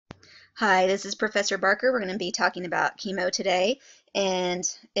Hi, this is Professor Barker. We're going to be talking about chemo today, and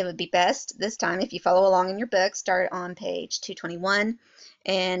it would be best this time if you follow along in your book, start on page 221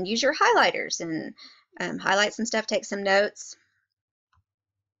 and use your highlighters and highlight some stuff, take some notes.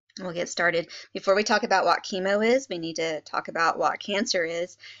 We'll get started. Before we talk about what chemo is, we need to talk about what cancer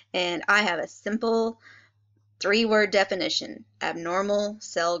is, and I have a simple three-word definition: abnormal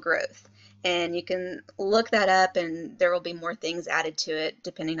cell growth. And you can look that up and there will be more things added to it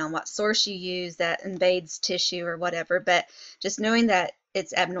depending on what source you use that invades tissue or whatever. But just knowing that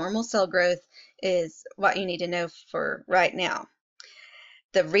it's abnormal cell growth is what you need to know for right now.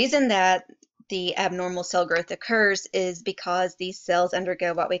 The reason that the abnormal cell growth occurs is because these cells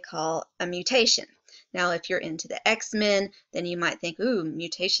undergo what we call a mutation. Now, if you're into the X-Men, then you might think, ooh,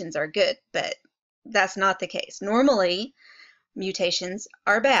 mutations are good, but that's not the case. Normally, mutations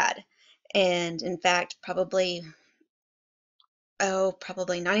are bad. And in fact, probably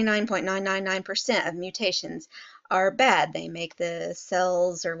 99.999% of mutations are bad. They make the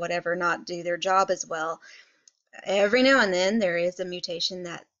cells or whatever not do their job as well. Every now and then there is a mutation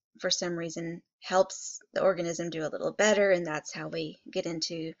that for some reason helps the organism do a little better, and that's how we get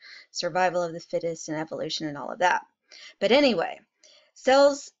into survival of the fittest and evolution and all of that. But anyway,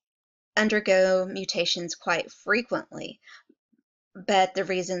 cells undergo mutations quite frequently. But the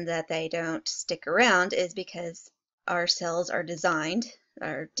reason that they don't stick around is because our cells are designed,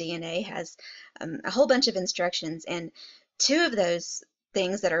 our DNA has a whole bunch of instructions, and two of those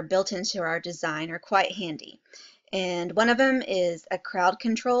things that are built into our design are quite handy. And one of them is a crowd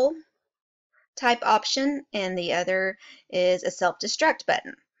control type option, and the other is a self-destruct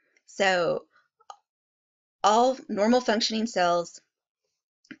button. So all normal functioning cells,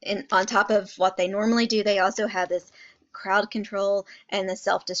 on top of what they normally do, they also have this crowd control and the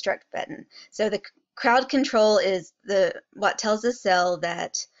self-destruct button. So the crowd control is what tells the cell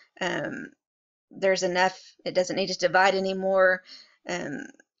that there's enough, it doesn't need to divide anymore,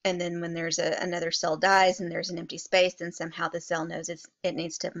 and then when there's another cell dies and there's an empty space, then somehow the cell knows it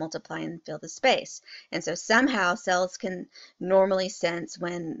needs to multiply and fill the space. And so somehow cells can normally sense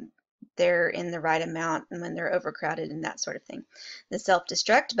when they're in the right amount and when they're overcrowded and that sort of thing. The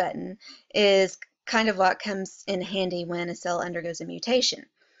self-destruct button is kind of what comes in handy when a cell undergoes a mutation.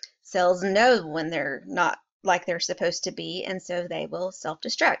 Cells know when they're not like they're supposed to be, and so they will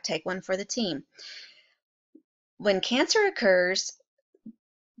self-destruct. Take one for the team. When cancer occurs,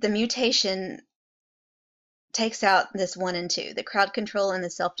 the mutation takes out this 1 and 2, the crowd control and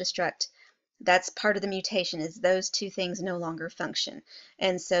the self-destruct. That's part of the mutation, is those two things no longer function.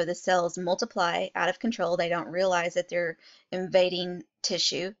 And so the cells multiply out of control. They don't realize that they're invading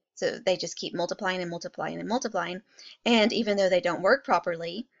tissue, so they just keep multiplying and multiplying and multiplying. And even though they don't work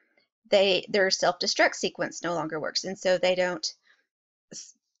properly, their self-destruct sequence no longer works, and so they don't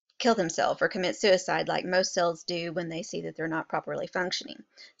kill themselves or commit suicide like most cells do when they see that they're not properly functioning.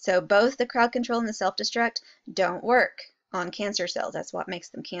 So both the crowd control and the self-destruct don't work on cancer cells. That's what makes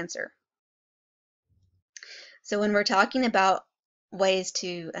them cancer. So when we're talking about ways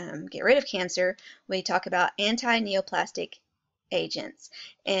to get rid of cancer, we talk about antineoplastic agents.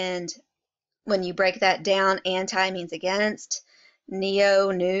 And when you break that down, anti means against,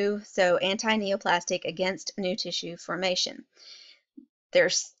 neo, new, so antineoplastic, against new tissue formation.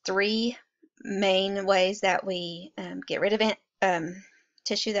 There's three main ways that we get rid of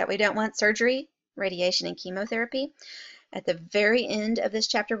tissue that we don't want: surgery, radiation, and chemotherapy. At the very end of this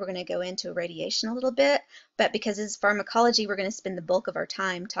chapter, we're going to go into radiation a little bit, but because it's pharmacology, we're going to spend the bulk of our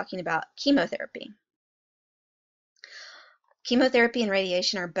time talking about chemotherapy. Chemotherapy and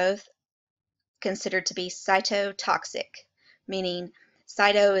radiation are both considered to be cytotoxic, meaning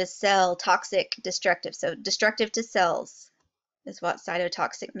cyto is cell, toxic, destructive. So destructive to cells is what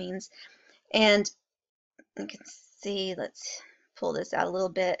cytotoxic means. And you can see, let's pull this out a little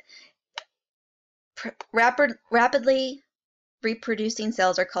bit. Rapidly reproducing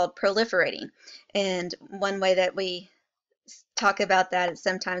cells are called proliferating. And one way that we talk about that is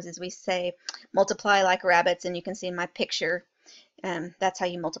sometimes as we say, multiply like rabbits, and you can see in my picture, that's how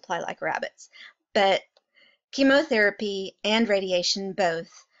you multiply like rabbits. But chemotherapy and radiation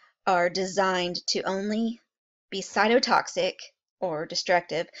both are designed to only be cytotoxic or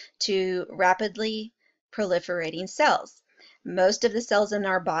destructive to rapidly proliferating cells. Most of the cells in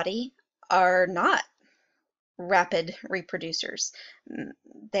our body are not rapid reproducers.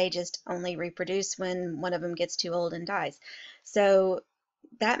 They just only reproduce when one of them gets too old and dies. So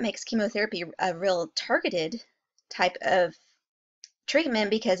that makes chemotherapy a real targeted type of treatment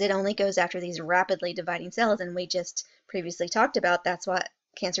because it only goes after these rapidly dividing cells, and we just previously talked about that's what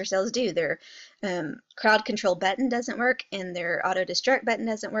cancer cells do. Their crowd control button doesn't work, and their auto destruct button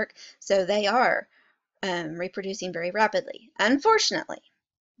doesn't work, so they are reproducing very rapidly. Unfortunately,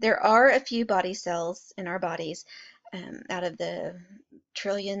 there are a few body cells in our bodies, out of the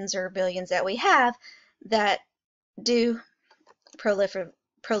trillions or billions that we have, that do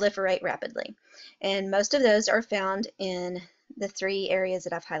proliferate rapidly. And most of those are found in the 3 areas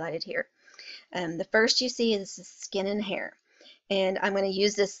that I've highlighted here. The first you see is skin and hair. And I'm going to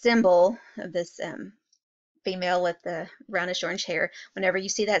use this symbol of this female with the roundish orange hair. Whenever you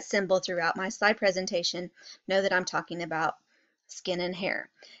see that symbol throughout my slide presentation, know that I'm talking about skin and hair.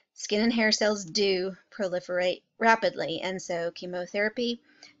 Skin and hair cells do proliferate rapidly, and so chemotherapy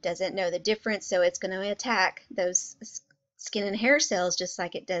doesn't know the difference, so it's going to attack those skin and hair cells just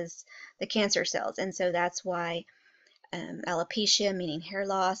like it does the cancer cells. And so that's why alopecia, meaning hair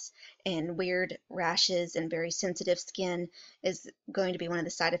loss, and weird rashes and very sensitive skin is going to be one of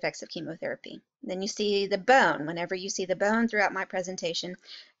the side effects of chemotherapy. Then you see the bone. Whenever you see the bone throughout my presentation,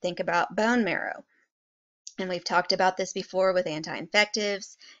 think about bone marrow. And we've talked about this before with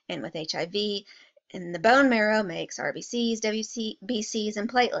anti-infectives and with HIV. And the bone marrow makes RBCs, WBCs,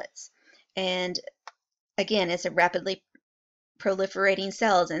 and platelets. And again, it's a rapidly proliferating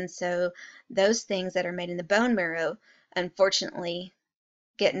cells, and so those things that are made in the bone marrow unfortunately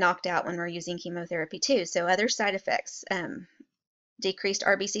get knocked out when we're using chemotherapy too. So other side effects, decreased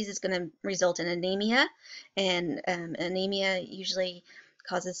RBCs is going to result in anemia, and anemia usually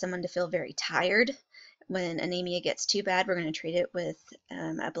causes someone to feel very tired. When anemia gets too bad, we're going to treat it with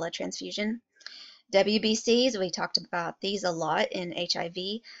a blood transfusion. WBCs, we talked about these a lot in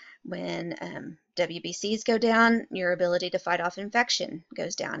HIV. When WBCs go down, your ability to fight off infection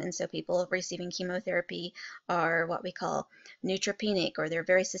goes down, and so people receiving chemotherapy are what we call neutropenic, or they're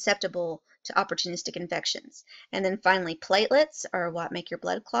very susceptible to opportunistic infections. And then finally, platelets are what make your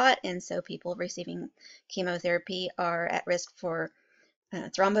blood clot, and so people receiving chemotherapy are at risk for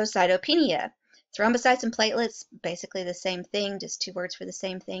thrombocytopenia. Thrombocytes and platelets, basically the same thing, just 2 words for the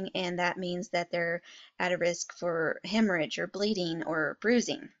same thing, and that means that they're at a risk for hemorrhage or bleeding or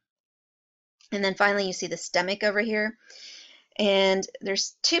bruising. And then finally you see the stomach over here, and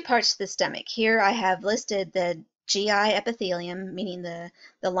there's 2 parts to the stomach. Here I have listed the GI epithelium, meaning the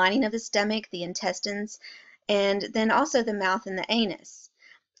lining of the stomach, the intestines, and then also the mouth and the anus.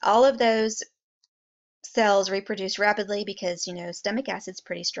 All of those cells reproduce rapidly because, you know, stomach acid's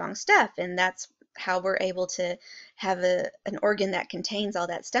pretty strong stuff, and that's how we're able to have an organ that contains all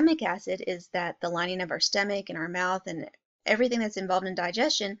that stomach acid, is that the lining of our stomach and our mouth and everything that's involved in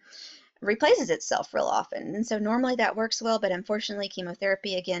digestion replaces itself real often. And so normally that works well, but unfortunately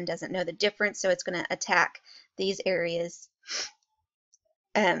chemotherapy, again, doesn't know the difference, so it's going to attack these areas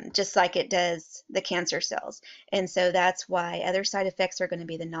just like it does the cancer cells. And so that's why other side effects are going to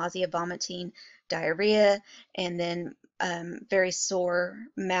be the nausea, vomiting, diarrhea, and then very sore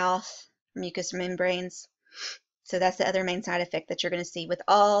mouth, mucous membranes. So that's the other main side effect that you're going to see with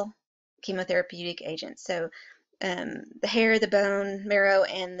all chemotherapeutic agents. So the hair, the bone marrow,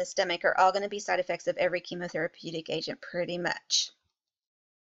 and the stomach are all going to be side effects of every chemotherapeutic agent pretty much.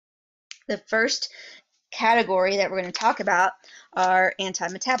 The first category that we're going to talk about are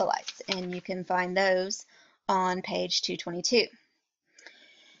antimetabolites, and you can find those on page 222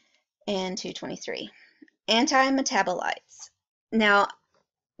 and 223. Antimetabolites. Now,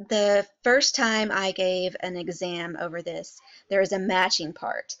 the first time I gave an exam over this, there was a matching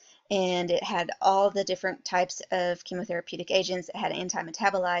part, and it had all the different types of chemotherapeutic agents. It had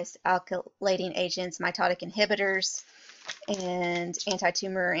antimetabolites, alkylating agents, mitotic inhibitors, and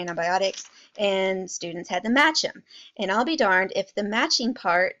anti-tumor antibiotics, and students had to match them. And I'll be darned if the matching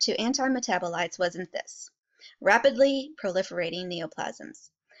part to antimetabolites wasn't this: rapidly proliferating neoplasms.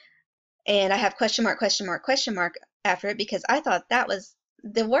 And I have question mark, question mark, question mark after it, because I thought that was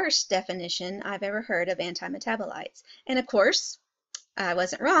the worst definition I've ever heard of antimetabolites. And of course, I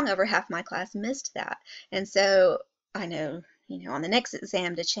wasn't wrong. Over half my class missed that. And so I know, on the next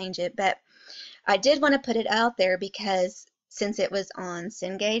exam to change it, but I did want to put it out there because since it was on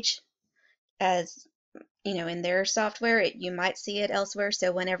Cengage, as in their software, you might see it elsewhere.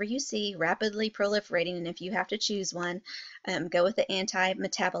 So whenever you see rapidly proliferating, and if you have to choose one, go with the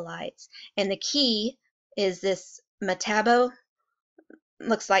antimetabolites. And the key is this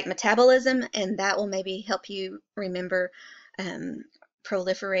looks like metabolism, and that will maybe help you remember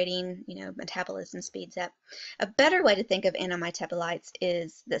proliferating, metabolism speeds up. A better way to think of antimetabolites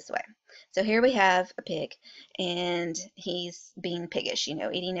is this way. So here we have a pig, and he's being piggish,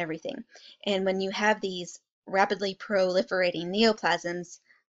 eating everything. And when you have these rapidly proliferating neoplasms,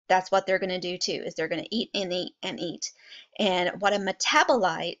 that's what they're going to do too, is they're going to eat and eat and eat. And what a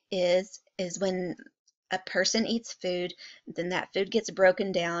metabolite is when a person eats food, then that food gets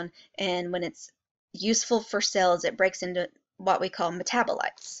broken down, and when it's useful for cells, it breaks into what we call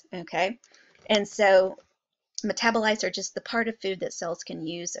metabolites, okay? And so metabolites are just the part of food that cells can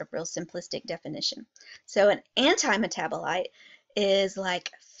use, a real simplistic definition. So an anti-metabolite is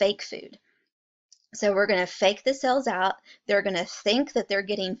like fake food. So we're going to fake the cells out. They're going to think that they're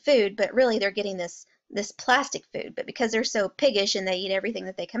getting food, but really they're getting this plastic food. But because they're so piggish and they eat everything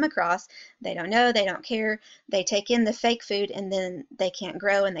that they come across, they don't know, they don't care. They take in the fake food and then they can't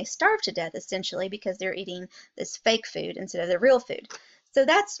grow and they starve to death essentially because they're eating this fake food instead of the real food. So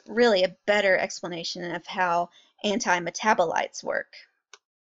that's really a better explanation of how anti-metabolites work.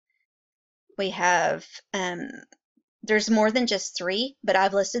 We have there's more than just three, but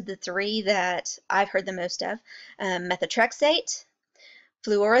I've listed the three that I've heard the most of. Methotrexate,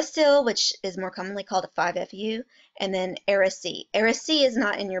 fluorouracil, which is more commonly called a 5-FU, and then Ara-C. Ara-C is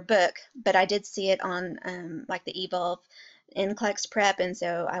not in your book, but I did see it on like the Evolve NCLEX prep, and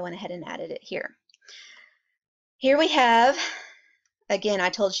so I went ahead and added it here. Here we have, again, I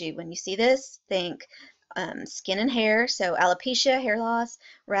told you, when you see this, think skin and hair, so alopecia, hair loss,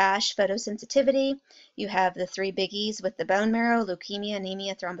 rash, photosensitivity. You have the three biggies with the bone marrow, leukemia,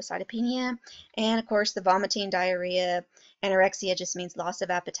 anemia, thrombocytopenia, and of course the vomiting, diarrhea. Anorexia just means loss of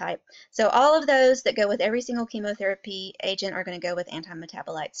appetite. So all of those that go with every single chemotherapy agent are going to go with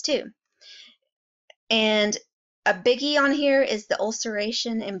anti-metabolites too. And a biggie on here is the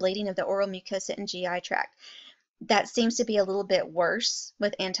ulceration and bleeding of the oral mucosa and GI tract. That seems to be a little bit worse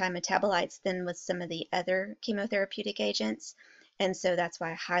with anti-metabolites than with some of the other chemotherapeutic agents, and so that's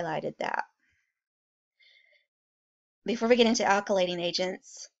why I highlighted that. Before we get into alkylating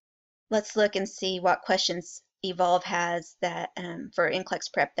agents, let's look and see what questions Evolve has that for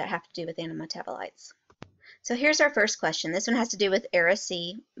NCLEX prep that have to do with antimetabolites. So here's our first question. This one has to do with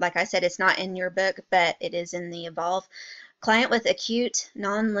Ara-C. Like I said, it's not in your book, but it is in the Evolve. Client with acute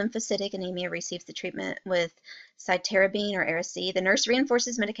non-lymphocytic anemia receives the treatment with cytarabine or Ara-C. The nurse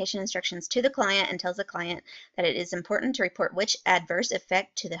reinforces medication instructions to the client and tells the client that it is important to report which adverse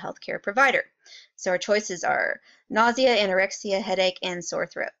effect to the healthcare provider. So our choices are nausea, anorexia, headache, and sore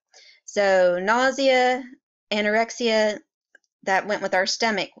throat. So nausea, anorexia, that went with our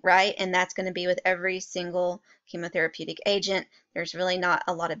stomach, right? And that's going to be with every single chemotherapeutic agent. There's really not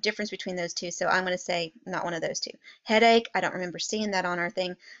a lot of difference between those two, so I'm going to say not one of those two. Headache, I don't remember seeing that on our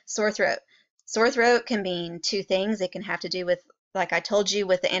thing. Sore throat. Sore throat can mean two things. It can have to do with, like I told you,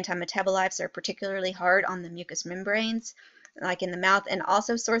 with the anti-metabolites, they're particularly hard on the mucous membranes, like in the mouth, and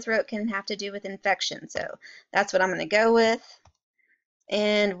also sore throat can have to do with infection. So that's what I'm going to go with.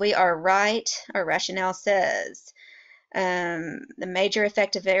 And we are right. Our rationale says the major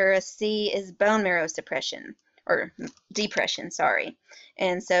effect of Ara-C is bone marrow suppression, or depression, sorry.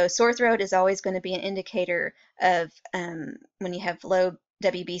 And so sore throat is always going to be an indicator of when you have low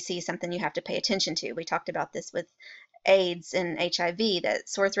WBC, something you have to pay attention to. We talked about this with AIDS and HIV, that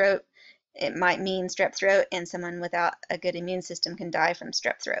sore throat, it might mean strep throat, and someone without a good immune system can die from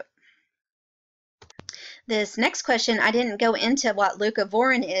strep throat. This next question, I didn't go into what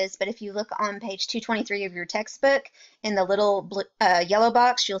leucovorin is, but if you look on page 223 of your textbook, in the little blue, yellow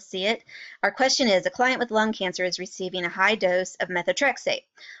box, you'll see it. Our question is, a client with lung cancer is receiving a high dose of methotrexate.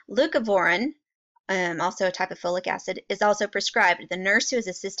 Leucovorin, also a type of folic acid, is also prescribed. The nurse who is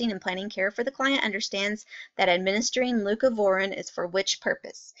assisting and planning care for the client understands that administering leucovorin is for which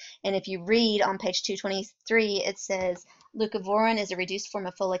purpose. And if you read on page 223, it says, leucovorin is a reduced form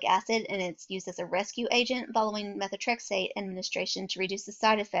of folic acid, and it's used as a rescue agent following methotrexate administration to reduce the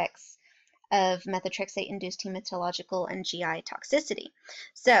side effects of methotrexate-induced hematological and GI toxicity.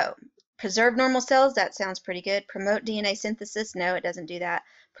 So, preserve normal cells, that sounds pretty good. Promote DNA synthesis, no, it doesn't do that.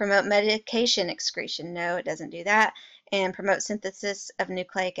 Promote medication excretion, no, it doesn't do that. And promote synthesis of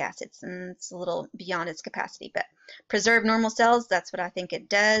nucleic acids, and it's a little beyond its capacity. But preserve normal cells, that's what I think it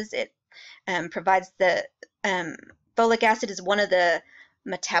does. It provides the folic acid is one of the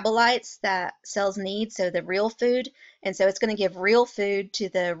metabolites that cells need, so the real food, and so it's going to give real food to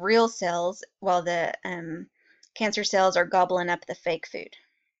the real cells while the cancer cells are gobbling up the fake food.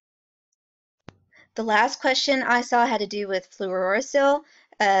 The last question I saw had to do with fluorouracil.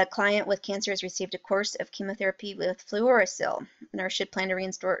 A client with cancer has received a course of chemotherapy with fluorouracil. Nurse should plan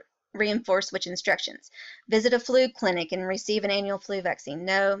to reinforce which instructions. Visit a flu clinic and receive an annual flu vaccine.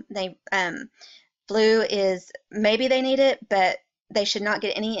 No, flu is, maybe they need it, but they should not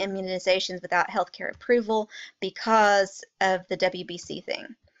get any immunizations without healthcare approval because of the WBC thing.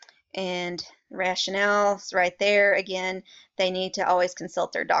 And rationale's right there. Again, they need to always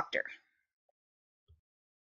consult their doctor.